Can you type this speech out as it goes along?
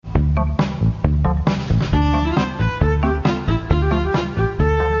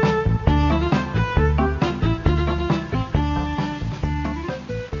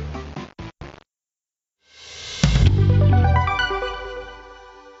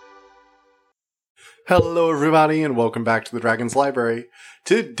Hello everybody and welcome back to the Dragon's Library.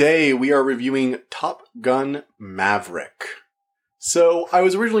 Today we are reviewing Top Gun Maverick. So I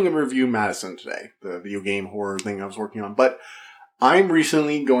was originally going to review Madison today, the video game horror thing I was working on, but I'm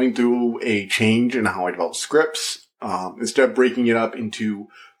recently going through a change in how I develop scripts. Instead of breaking it up into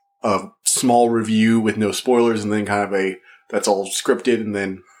a small review with no spoilers and then kind of that's all scripted and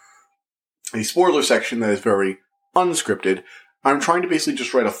then a spoiler section that is very unscripted, I'm trying to basically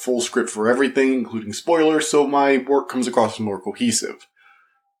just write a full script for everything, including spoilers, so my work comes across as more cohesive.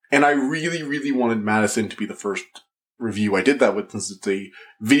 And I really, really wanted Madison to be the first review I did that with, since it's a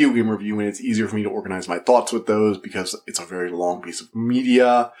video game review and it's easier for me to organize my thoughts with those because it's a very long piece of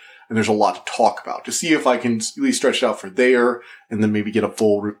media and there's a lot to talk about. To see if I can really stretch it out for there and then maybe get a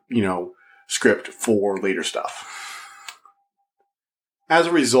full, script for later stuff. As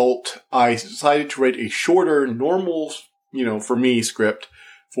a result, I decided to write a shorter, normal, for me, script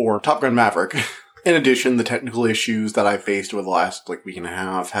for Top Gun Maverick. In addition, the technical issues that I faced over the last week and a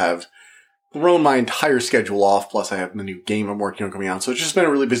half have thrown my entire schedule off, plus I have the new game I'm working on coming out, so it's just been a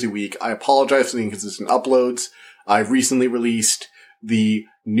really busy week. I apologize for the inconsistent uploads. I've recently released the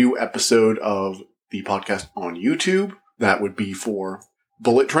new episode of the podcast on YouTube. That would be for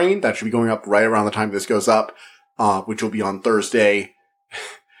Bullet Train. That should be going up right around the time this goes up, which will be on Thursday,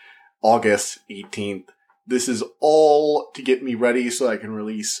 August 18th. This is all to get me ready so I can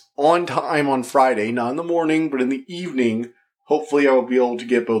release on time on Friday, not in the morning, but in the evening. Hopefully I will be able to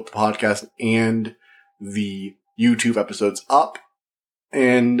get both the podcast and the YouTube episodes up.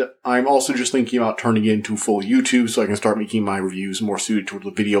 And I'm also just thinking about turning it into full YouTube so I can start making my reviews more suited to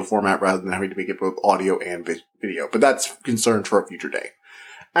the video format rather than having to make it both audio and video. But that's concerned for a future day.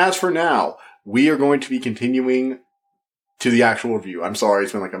 As for now, we are going to be continuing to the actual review. I'm sorry,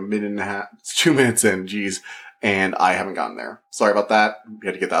 it's been a minute and a half, 2 minutes in, and I haven't gotten there. Sorry about that. We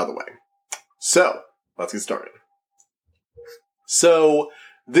had to get that out of the way. So, let's get started. So,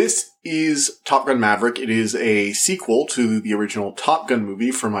 this is Top Gun Maverick. It is a sequel to the original Top Gun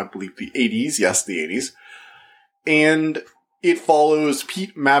movie from, I believe, the 80s. Yes, the 80s. And it follows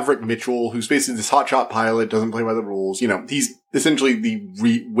Pete Maverick Mitchell, who's basically this hotshot pilot, doesn't play by the rules. He's essentially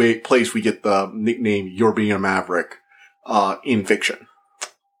the place we get the nickname You're Being a Maverick in fiction.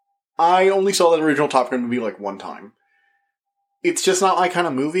 I only saw that original Top Gun movie one time. It's just not my kind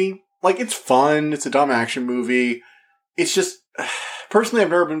of movie. It's fun. It's a dumb action movie. It's just, personally,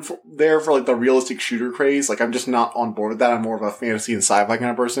 I've never been there for the realistic shooter craze. I'm just not on board with that. I'm more of a fantasy and sci-fi kind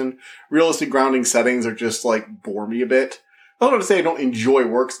of person. Realistic grounding settings are just bore me a bit. I don't want to say I don't enjoy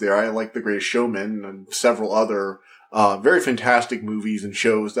works there. I like The Greatest Showman and several other very fantastic movies and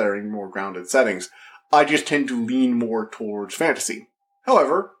shows that are in more grounded settings. I just tend to lean more towards fantasy.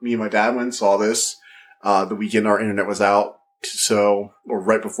 However, me and my dad went and saw this the weekend our internet was out, or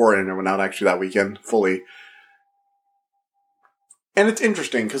right before our internet went out, actually, that weekend, fully. And it's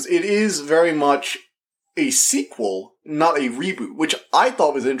interesting, because it is very much a sequel, not a reboot, which I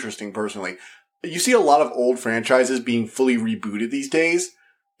thought was interesting, personally. You see a lot of old franchises being fully rebooted these days.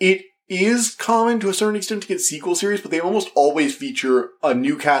 It is common to a certain extent to get sequel series, but they almost always feature a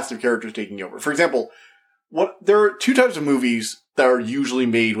new cast of characters taking over. For example, there are two types of movies that are usually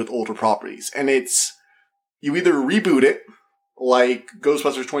made with older properties, and it's you either reboot it, like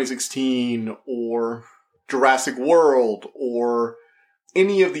Ghostbusters 2016, or Jurassic World, or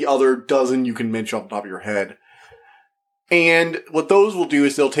any of the other dozen you can mention off the top of your head. And what those will do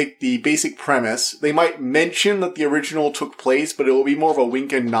is they'll take the basic premise. They might mention that the original took place, but it will be more of a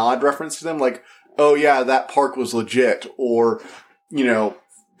wink and nod reference to them, oh yeah, that park was legit, or, there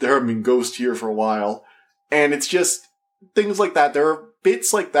have been ghosts here for a while. And it's just things like that. There are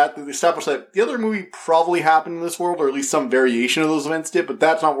bits like that establish that the other movie probably happened in this world, or at least some variation of those events did, but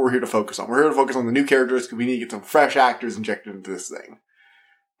that's not what we're here to focus on. We're here to focus on the new characters because we need to get some fresh actors injected into this thing.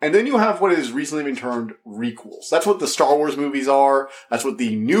 And then you have what has recently been termed requels. That's what the Star Wars movies are. That's what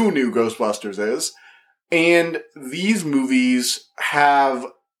the new Ghostbusters is. And these movies have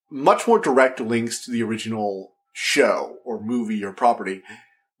much more direct links to the original show or movie or property.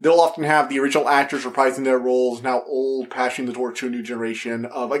 They'll often have the original actors reprising their roles, now old, passing the torch to a new generation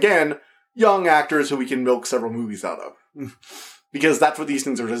of, again, young actors who we can milk several movies out of. Because that's what these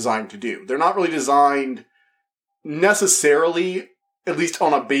things are designed to do. They're not really designed necessarily, at least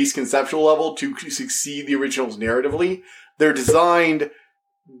on a base conceptual level, to succeed the originals narratively. They're designed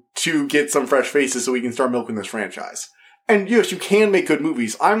to get some fresh faces so we can start milking this franchise. And yes, you can make good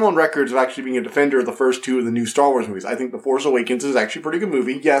movies. I'm on record of actually being a defender of the first two of the new Star Wars movies. I think The Force Awakens is actually a pretty good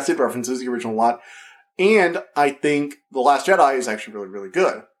movie. Yes, it references the original a lot. And I think The Last Jedi is actually really, really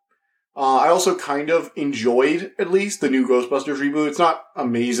good. I also kind of enjoyed, at least, the new Ghostbusters reboot. It's not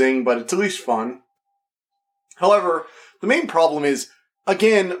amazing, but it's at least fun. However, the main problem is,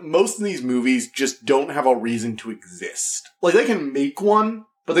 again, most of these movies just don't have a reason to exist. Like, they can make one,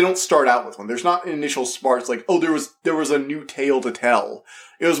 but they don't start out with one. There's not an initial sparks like, oh, there was a new tale to tell.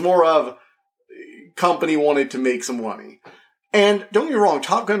 It was more of, company wanted to make some money. And don't get me wrong,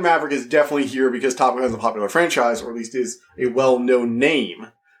 Top Gun Maverick is definitely here because Top Gun is a popular franchise, or at least is a well-known name.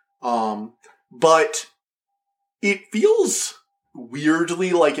 But it feels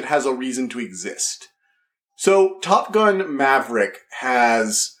weirdly like it has a reason to exist. So, Top Gun Maverick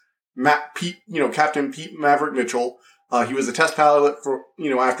has Captain Pete Maverick Mitchell. He was a test pilot for,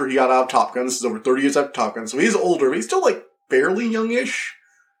 after he got out of Top Gun. This is over 30 years after Top Gun. So he's older, but he's still, fairly youngish,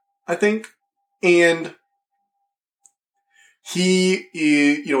 I think. And he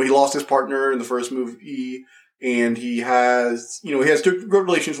lost his partner in the first movie, and he has good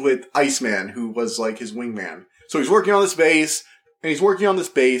relations with Iceman, who was, his wingman. So he's working on this base,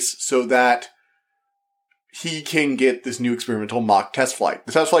 so that he can get this new experimental mock test flight.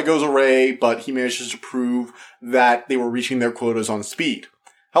 The test flight goes away, but he manages to prove that they were reaching their quotas on speed.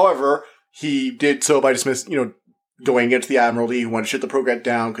 However, he did so by going against the Admiralty, who wanted to shut the program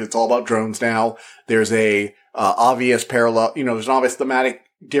down because it's all about drones now. There's a obvious parallel, there's an obvious thematic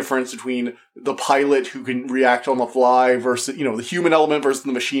difference between the pilot who can react on the fly versus, the human element versus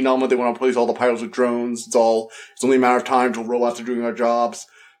the machine element. They want to replace all the pilots with drones. It's only a matter of time until robots are doing their jobs.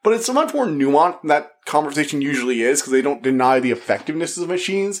 But it's so much more nuanced than that conversation usually is, because they don't deny the effectiveness of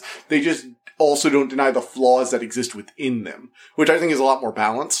machines. They just also don't deny the flaws that exist within them, which I think is a lot more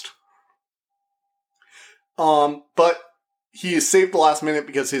balanced. But he is saved the last minute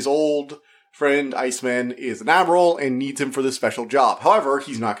because his old friend Iceman is an admiral and needs him for this special job. However,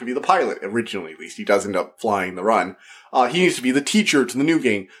 he's not going to be the pilot, originally at least. He does end up flying the run. He needs to be the teacher to the new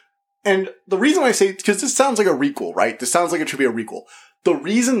gang. And the reason I say, because this sounds like a requel, right? This sounds like it should be a requel. The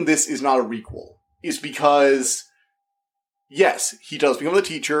reason this is not a requel is because, yes, he does become the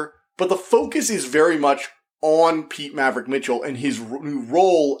teacher, but the focus is very much on Pete Maverick Mitchell and his new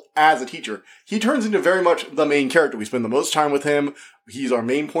role as a teacher. He turns into very much the main character. We spend the most time with him. He's our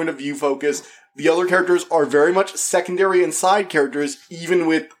main point of view focus. The other characters are very much secondary and side characters, even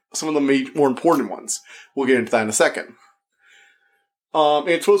with some of the more important ones. We'll get into that in a second. And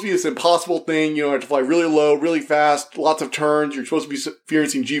it's supposed to be this impossible thing, you have to fly really low, really fast, lots of turns. You're supposed to be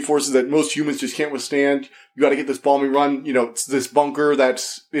experiencing G-forces that most humans just can't withstand. You gotta get this bombing run, it's this bunker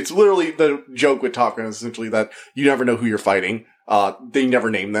it's literally the joke with Top Gun is essentially that you never know who you're fighting. They never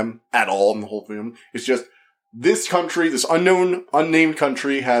name them at all in the whole film. It's just, this country, this unnamed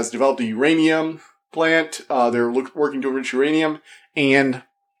country has developed a uranium plant. They're working to enrich uranium, and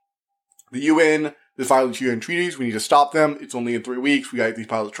the UN, the violent UN treaties, we need to stop them. It's only in 3 weeks. We got these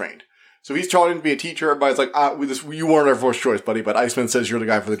pilots trained. So he's trying to be a teacher. Everybody's like, you weren't our first choice, buddy. But Iceman says you're the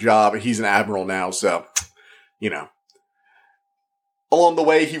guy for the job. And he's an admiral now. So, Along the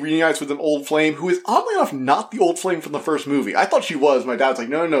way, he reunites with an old flame who is oddly enough not the old flame from the first movie. I thought she was. My dad's like,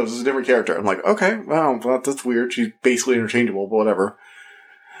 no, this is a different character. I'm like, okay, well, that's weird. She's basically interchangeable, but whatever.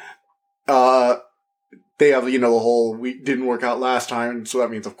 They have, the whole, we didn't work out last time, so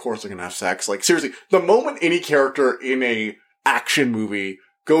that means, of course, they're gonna have sex. Seriously, the moment any character in a action movie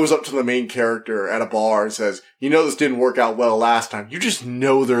goes up to the main character at a bar and says, this didn't work out well last time, you just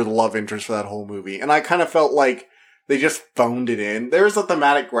know they're the love interest for that whole movie. And I kind of felt like they just phoned it in. There's a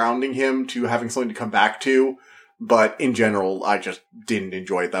thematic grounding him to having something to come back to, but in general, I just didn't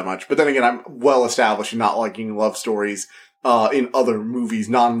enjoy it that much. But then again, I'm well established in not liking love stories, in other movies,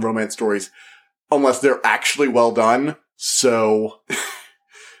 non-romance stories, unless they're actually well done. So,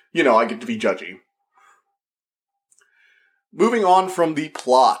 I get to be judgy. Moving on from the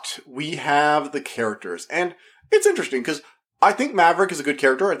plot, we have the characters. And it's interesting because I think Maverick is a good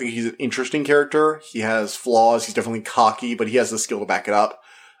character. I think he's an interesting character. He has flaws. He's definitely cocky, but he has the skill to back it up.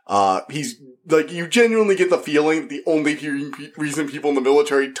 He's you genuinely get the feeling that the only reason people in the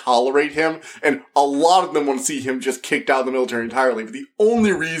military tolerate him, and a lot of them want to see him just kicked out of the military entirely, but the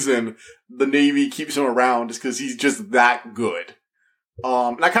only reason the Navy keeps him around is because he's just that good.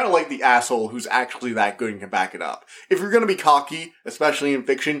 And I kind of like the asshole who's actually that good and can back it up. If you're going to be cocky, especially in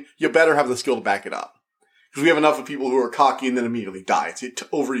fiction, you better have the skill to back it up. Because we have enough of people who are cocky and then immediately die. It's an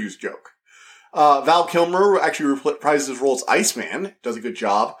overused joke. Val Kilmer actually reprises his role as Iceman. Does a good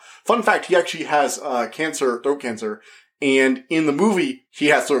job. Fun fact, he actually has throat cancer. And in the movie, he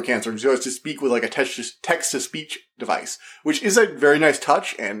has throat cancer. And so he has to speak with a text-to-speech device. Which is a very nice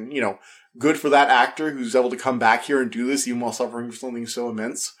touch and, good for that actor who's able to come back here and do this even while suffering from something so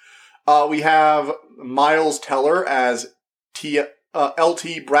immense. We have Miles Teller as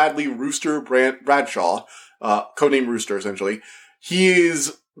LT Bradley Rooster Bradshaw, codename Rooster, essentially. He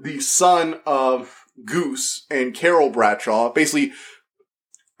is the son of Goose and Carol Bradshaw, basically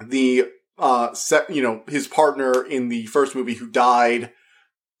the, his partner in the first movie who died.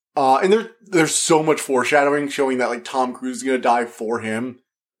 And there's so much foreshadowing showing that, like, Tom Cruise is going to die for him.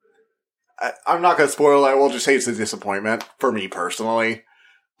 I'm not going to spoil it. I will just say it's a disappointment for me personally.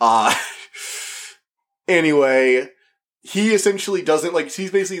 Anyway, he essentially doesn't, like,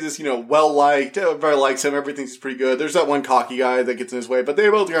 he's basically this, well-liked, everybody likes him, everything's pretty good. There's that one cocky guy that gets in his way, but they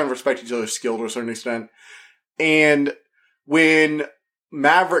both kind of respect each other's skill to a certain extent. And when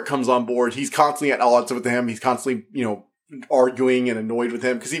Maverick comes on board, he's constantly at odds with him. He's constantly, arguing and annoyed with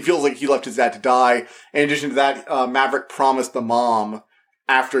him because he feels like he left his dad to die. In addition to that, Maverick promised the mom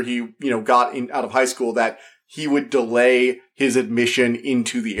after he, got out of high school that he would delay his admission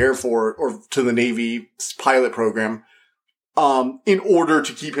into the Air Force or to the Navy pilot program, in order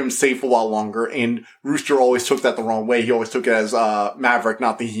to keep him safe a while longer. And Rooster always took that the wrong way. He always took it as, Maverick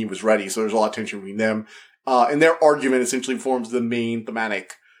not thinking he was ready. So there's a lot of tension between them. And their argument essentially forms the main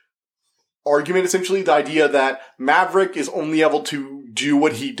thematic argument, essentially the idea that Maverick is only able to do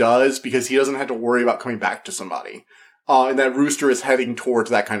what he does because he doesn't have to worry about coming back to somebody. And that Rooster is heading towards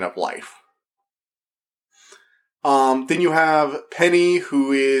that kind of life. Then you have Penny,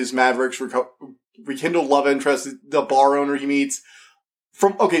 who is Maverick's rekindled love interest, the bar owner he meets.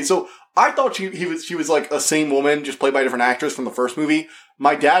 So I thought she was like a same woman, just played by a different actress from the first movie.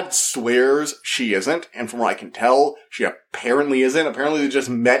 My dad swears she isn't, and from what I can tell, she apparently isn't. Apparently they just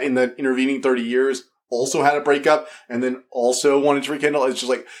met in the intervening 30 years, also had a breakup, and then also wanted to rekindle. It's just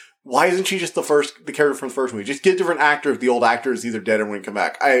like, why isn't she just the character from the first movie? Just get a different actor if the old actor is either dead or wouldn't come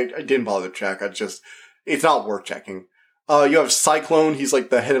back. I didn't bother to check. It's not worth checking. You have Cyclone, he's like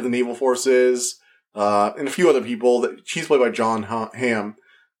the head of the naval forces, and a few other people. She's played by John Hamm.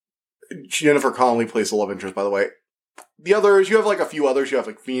 Jennifer Connelly plays the love interest, by the way. The others, you have like a few others. You have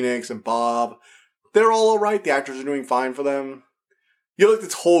like Phoenix and Bob. They're all alright. The actors are doing fine for them. You have like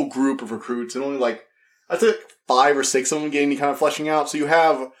this whole group of recruits, and only like, I'd say like 5 or 6 of them get any kind of fleshing out. So you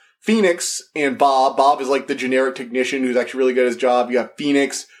have Phoenix and Bob. Bob is like the generic technician who's actually really good at his job. You have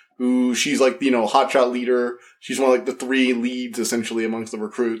Phoenix, who she's like, hotshot leader. She's one of like the 3 leads essentially amongst the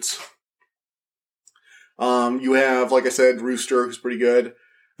recruits. You have, like I said, Rooster, who's pretty good.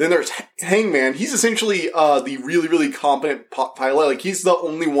 Then there's Hangman. He's essentially the really, really competent pilot. Like, he's the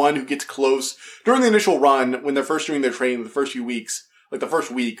only one who gets close. During the initial run, when they're first doing their training, the first few weeks, like the first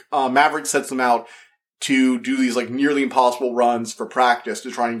week, Maverick sets them out to do these, like, nearly impossible runs for practice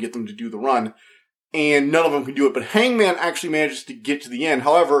to try and get them to do the run. And none of them can do it. But Hangman actually manages to get to the end.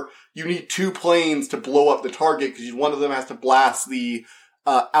 However, you need 2 planes to blow up the target because one of them has to blast the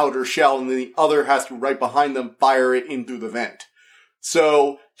outer shell, and then the other has to, right behind them, fire it in through the vent.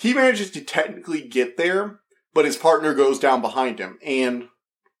 So he manages to technically get there, but his partner goes down behind him. And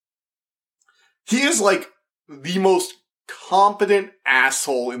he is like the most competent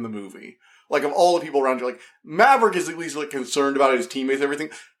asshole in the movie. Like, of all the people around you, like, Maverick is at least like concerned about his teammates and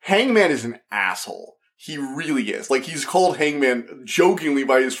everything. Hangman is an asshole. He really is. Like, he's called Hangman jokingly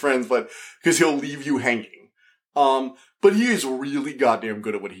by his friends, but because he'll leave you hanging. But he is really goddamn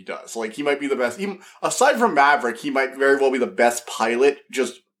good at what he does. Like, he might be the best. Even aside from Maverick, he might very well be the best pilot,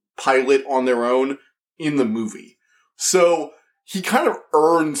 just pilot on their own in the movie. So he kind of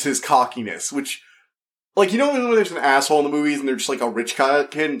earns his cockiness, which, like, when there's an asshole in the movies and they're just like a rich kid,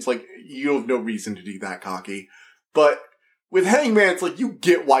 it's like, you have no reason to be that cocky. But with Hangman, it's like, you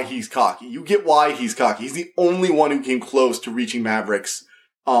get why he's cocky. You get why he's cocky. He's the only one who came close to reaching Maverick's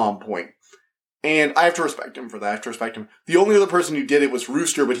point. And I have to respect him for that. I have to respect him. The only other person who did it was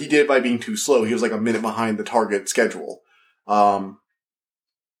Rooster, but he did it by being too slow. He was like a minute behind the target schedule.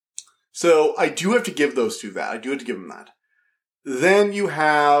 So I do have to give those two that. I do have to give them that. Then you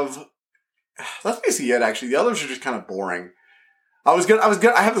have, that's basically it, actually. The others are just kind of boring. I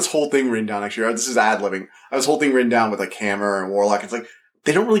have this whole thing written down, actually. This is ad-libbing. I have this whole thing written down with like Hammer and Warlock. It's like,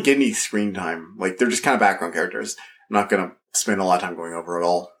 they don't really get any screen time. Like, they're just kind of background characters. I'm not gonna spend a lot of time going over it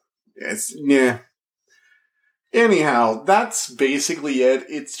all. Yeah. Anyhow, that's basically it.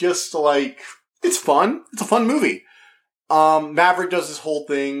 It's just like, it's fun. It's a fun movie. Maverick does this whole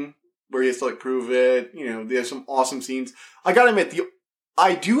thing where he has to like prove it. There's some awesome scenes. I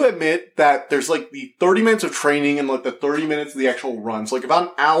do admit that there's like the 30 minutes of training and like the 30 minutes of the actual run. So like about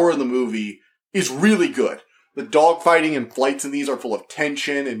an hour of the movie is really good. The dogfighting and flights in these are full of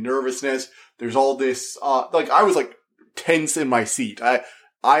tension and nervousness. There's all this, I was like tense in my seat.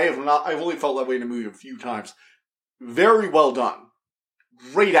 I've only felt that way in a movie a few times. Very well done.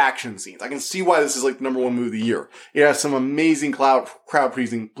 Great action scenes. I can see why this is like the number 1 movie of the year. It has some amazing crowd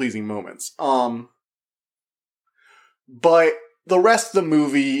pleasing moments. But the rest of the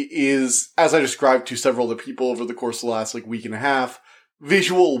movie is, as I described to several other people over the course of the last, week and a half,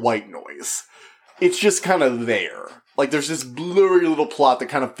 visual white noise. It's just kind of there. There's this blurry little plot that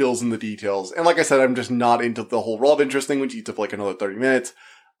kind of fills in the details. And like I said, I'm just not into the whole love interest thing, which eats up another 30 minutes.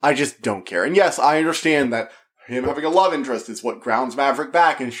 I just don't care. And yes, I understand that him having a love interest is what grounds Maverick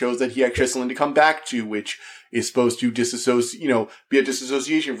back and shows that he actually has something to come back to, which is supposed to be a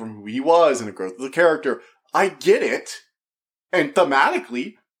disassociation from who he was and a growth of the character. I get it. And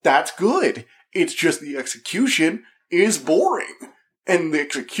thematically, that's good. It's just the execution is boring. And the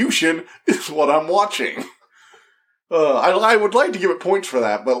execution is what I'm watching. I would like to give it points for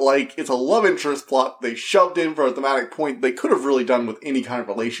that, but it's a love interest plot they shoved in for a thematic point they could have really done with any kind of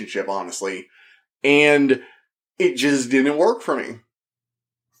relationship, honestly. And it just didn't work for me.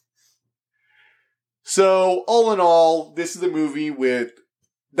 So, all in all, this is a movie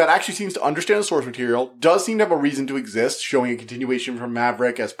that actually seems to understand the source material, does seem to have a reason to exist, showing a continuation from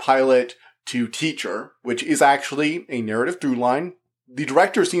Maverick as pilot to teacher, which is actually a narrative through line. The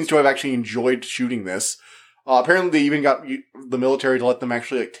director seems to have actually enjoyed shooting this. Apparently they even got the military to let them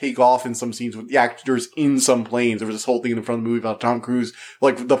actually take off in some scenes with the actors in some planes. There was this whole thing in the front of the movie about Tom Cruise,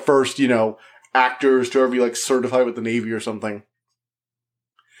 the first, actors to ever be certified with the Navy or something.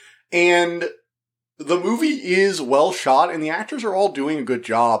 And the movie is well shot and the actors are all doing a good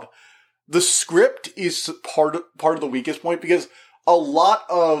job. The script is part of the weakest point because a lot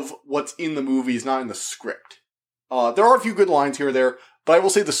of what's in the movie is not in the script. There are a few good lines here or there, but I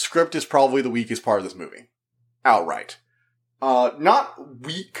will say the script is probably the weakest part of this movie. Outright. Not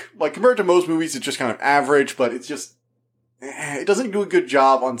weak. Compared to most movies, it's just kind of average, but it's just, it doesn't do a good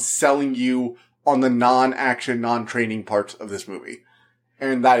job on selling you on the non-action, non-training parts of this movie.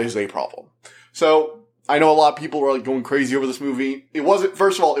 And that is a problem. So, I know a lot of people were going crazy over this movie.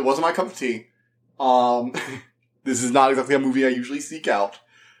 First of all, it wasn't my cup of tea. This is not exactly a movie I usually seek out.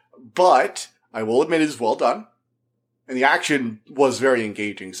 But, I will admit it is well done. And the action was very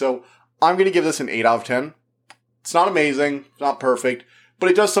engaging. So, I'm going to give this an 8 out of 10. It's not amazing, it's not perfect, but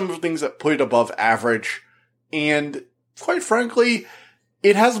it does some of the things that put it above average. And, quite frankly,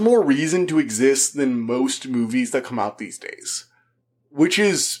 it has more reason to exist than most movies that come out these days. Which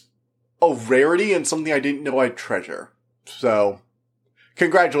is a rarity and something I didn't know I'd treasure. So,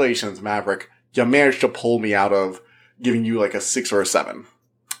 congratulations, Maverick. You managed to pull me out of giving you a 6 or a 7.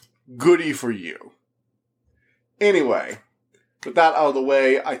 Goody for you. Anyway, with that out of the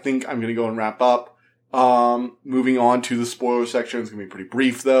way, I think I'm going to go and wrap up. Moving on to the spoiler section. It's going to be pretty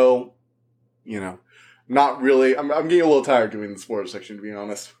brief, though. Not really. I'm getting a little tired doing the spoiler section, to be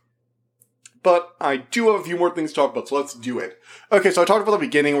honest. But I do have a few more things to talk about, so let's do it. Okay, so I talked about the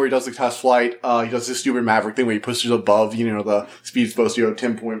beginning where he does the test flight. He does this stupid Maverick thing where he pushes above, the speed supposed to go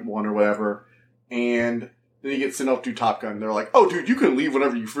 10.1 or whatever. And then he gets sent off to Top Gun. They're like, oh, dude, you can leave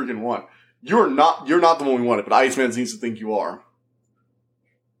whenever you freaking want. You're not the one we wanted, but Iceman seems to think you are.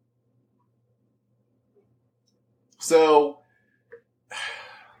 So,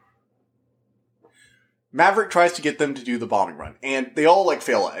 Maverick tries to get them to do the bombing run, and they all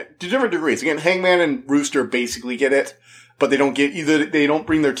fail at it to different degrees. Again, Hangman and Rooster basically get it, but they don't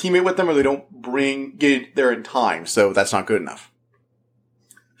bring their teammate with them, or they don't get there in time, so that's not good enough.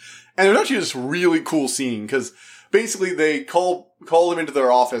 And there's actually this really cool scene, because basically they call them into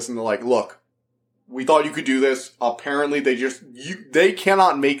their office, and they're like, look, we thought you could do this. Apparently they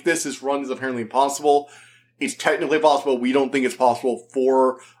cannot make this. This run is apparently impossible. It's technically possible. We don't think it's possible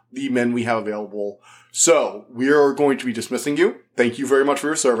for the men we have available. So, we are going to be dismissing you. Thank you very much for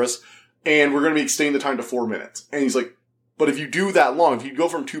your service. And we're going to be extending the time to 4 minutes. And he's like, but if you do that long, if you go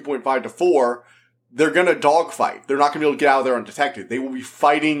from 2.5 to 4, they're going to dogfight. They're not going to be able to get out of there undetected. They will be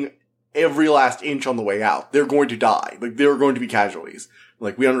fighting every last inch on the way out. They're going to die. There are going to be casualties.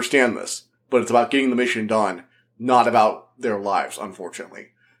 We understand this. But it's about getting the mission done, not about their lives, unfortunately.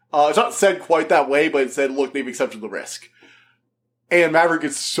 It's not said quite that way, but it said, look, they've accepted the risk. And Maverick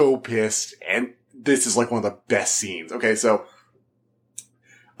gets so pissed, and this is one of the best scenes. Okay, so,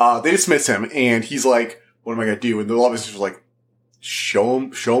 they dismiss him, and he's like, what am I gonna do? And the officer's like, show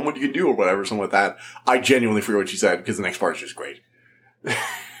him what you can do, or whatever, something like that. I genuinely forget what she said, because the next part is just great.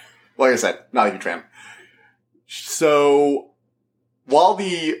 Like I said, not a huge fan. So, while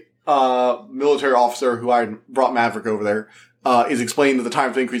the, military officer who I brought Maverick over there, is explaining that the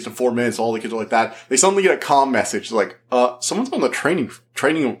time's increased to 4 minutes, all the kids are like that. They suddenly get a comm message, someone's on the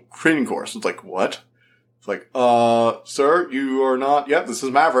training course. It's like, what? It's like, sir, you are not, yep, this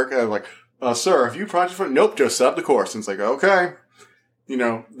is Maverick. And I'm like, sir, have you practiced for it? Nope, just set up the course. And it's like, okay.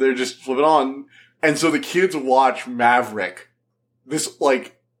 They're just flipping on. And so the kids watch Maverick. This,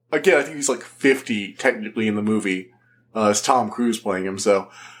 again, I think he's 50 technically in the movie. It's Tom Cruise playing him,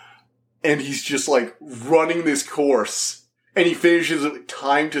 and he's just like running this course, and he finishes with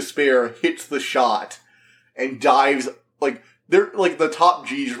time to spare, hits the shot, and dives, like, they're, like, the top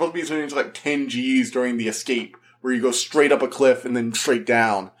Gs, you're supposed to be spending like 10 Gs during the escape, where you go straight up a cliff and then straight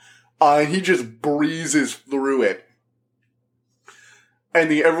down. And he just breezes through it.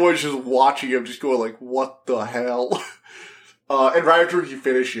 And everyone's just watching him, just going like, what the hell? And right after he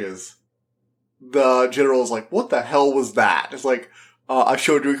finishes, the general is like, what the hell was that? It's like, I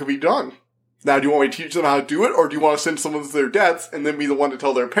showed you it could be done. Now, do you want me to teach them how to do it, or do you want to send someone to their deaths and then be the one to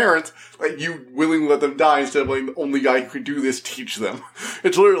tell their parents that you willingly let them die instead of letting the only guy who could do this teach them?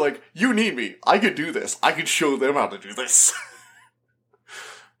 It's literally like, you need me. I could do this. I could show them how to do this.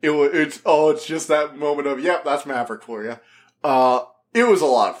 It's just that moment of, yep, that's Maverick for you. It was a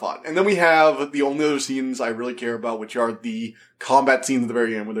lot of fun. And then we have the only other scenes I really care about, which are the combat scenes at the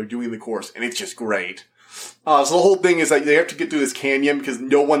very end where they're doing the course, and it's just great. So the whole thing is that they have to get through this canyon because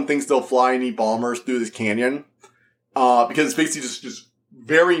no one thinks they'll fly any bombers through this canyon. Because it's basically just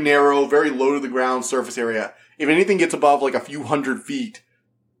very narrow, very low to the ground surface area. If anything gets above like a few hundred feet,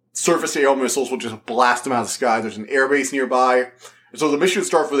 surface air missiles will just blast them out of the sky. There's an airbase nearby. And so the mission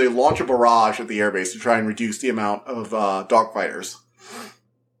starts where they launch a barrage at the airbase to try and reduce the amount of dogfighters.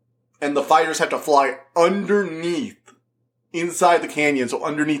 And the fighters have to fly inside the canyon, so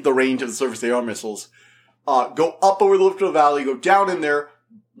underneath the range of the surface air missiles. Go up over the lift of the valley, go down in there.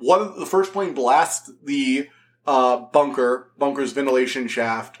 The first plane blasts the bunker's ventilation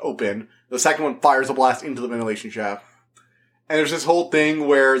shaft open. The second one fires a blast into the ventilation shaft. And there's this whole thing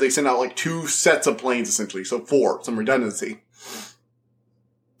where they send out like 2 sets of planes, essentially. So 4, some redundancy.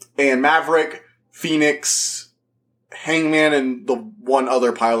 And Maverick, Phoenix, Hangman, and the one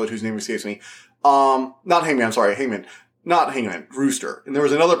other pilot whose name escapes me. Not Hangman, sorry, Hangman. Not Hangman, Rooster. And there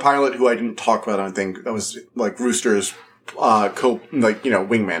was another pilot who I didn't talk about, I don't think. That was like Rooster's,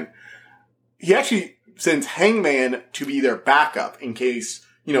 wingman. He actually sends Hangman to be their backup in case,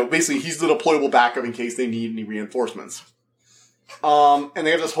 basically he's the deployable backup in case they need any reinforcements. And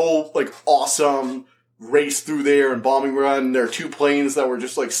they have this whole, like, awesome race through there and bombing run. There are 2 planes that were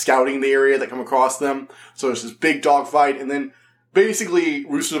just, like, scouting the area that come across them. So there's this big dogfight, and then basically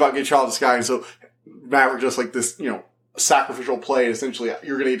Rooster's about to get shot out of the sky, and so Maverick just like this, sacrificial play, essentially,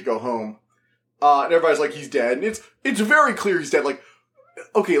 you're gonna need to go home. And everybody's like, he's dead. And it's very clear he's dead. Like,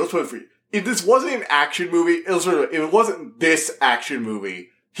 okay, let's put it for you. If this wasn't an action movie, if it wasn't this action movie,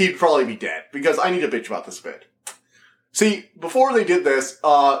 he'd probably be dead. Because I need to bitch about this a bit. See, before they did this,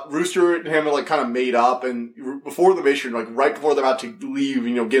 Rooster and him are like kind of made up, and before the mission, like right before they're about to leave,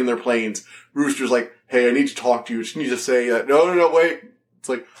 get in their planes, Rooster's like, hey, I need to talk to you. I just need to say that, no, wait. It's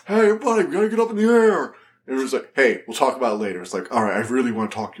like, hey, buddy, we gotta get up in the air. And it was like, hey, we'll talk about it later. It's like, all right, I really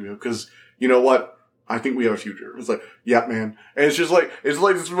want to talk to you because you know what? I think we have a future. It's like, yeah, man. And it's like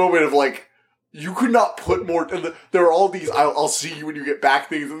this moment of like, you could not put more. And there are all these, I'll see you when you get back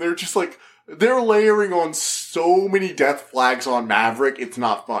things. And they're just like, they're layering on so many death flags on Maverick. It's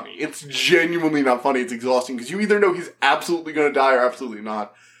not funny. It's genuinely not funny. It's exhausting because you either know he's absolutely going to die or absolutely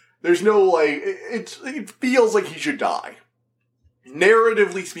not. There's no like, it feels like he should die.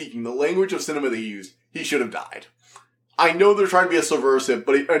 Narratively speaking, the language of cinema they use, he should have died. I know they're trying to be a subversive,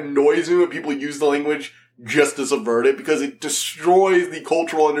 but it annoys me when people use the language just to subvert it because it destroys the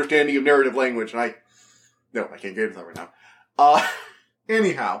cultural understanding of narrative language. And I can't get into that right now.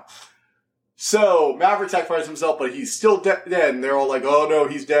 Anyhow, so Maverick sacrifices himself, but he's still dead. And they're all like, "Oh no,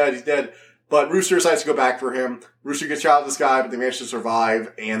 he's dead." But Rooster decides to go back for him. Rooster gets shot out of the sky, but they manage to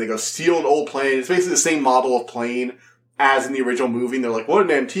survive, and they go steal an old plane. It's basically the same model of plane as in the original movie. And they're like, "What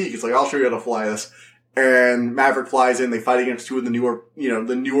an antique!" It's like, "I'll show you how to fly this." And Maverick flies in. They fight against 2 of the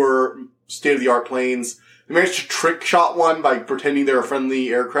newer state-of-the-art planes. They managed to trick shot one by pretending they're a friendly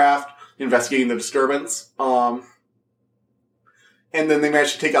aircraft, investigating the disturbance. And then they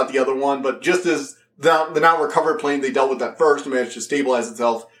managed to take out the other one. But just as the now recovered plane they dealt with that first and managed to stabilize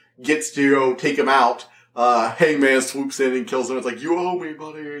itself gets to go take him out, Hangman swoops in and kills him. It's like, you owe me,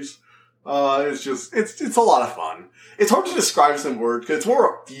 buddies. It's a lot of fun. It's hard to describe some words because it's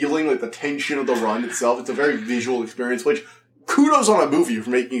more a feeling, like the tension of the run itself. It's a very visual experience, which kudos on a movie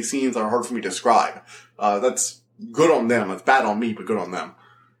for making scenes that are hard for me to describe. That's good on them. It's bad on me, but good on them.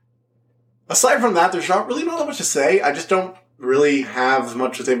 Aside from that, there's not that much to say. I just don't really have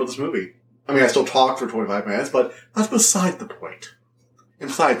much to say about this movie. I mean, I still talk for 25 minutes, but that's beside the point. And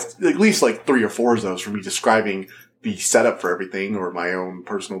besides, at least like 3 or 4 of those for me describing the setup for everything or my own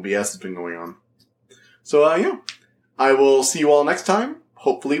personal BS that's been going on. So, yeah. I will see you all next time,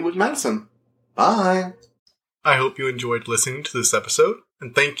 hopefully with Madison. Bye! I hope you enjoyed listening to this episode,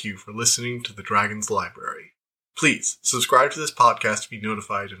 and thank you for listening to the Dragon's Library. Please subscribe to this podcast to be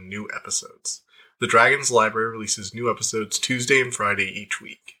notified of new episodes. The Dragon's Library releases new episodes Tuesday and Friday each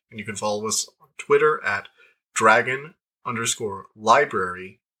week, and you can follow us on Twitter at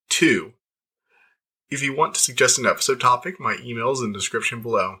dragon_library2. If you want to suggest an episode topic, my email is in the description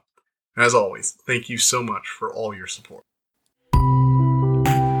below. And as always, thank you so much for all your support.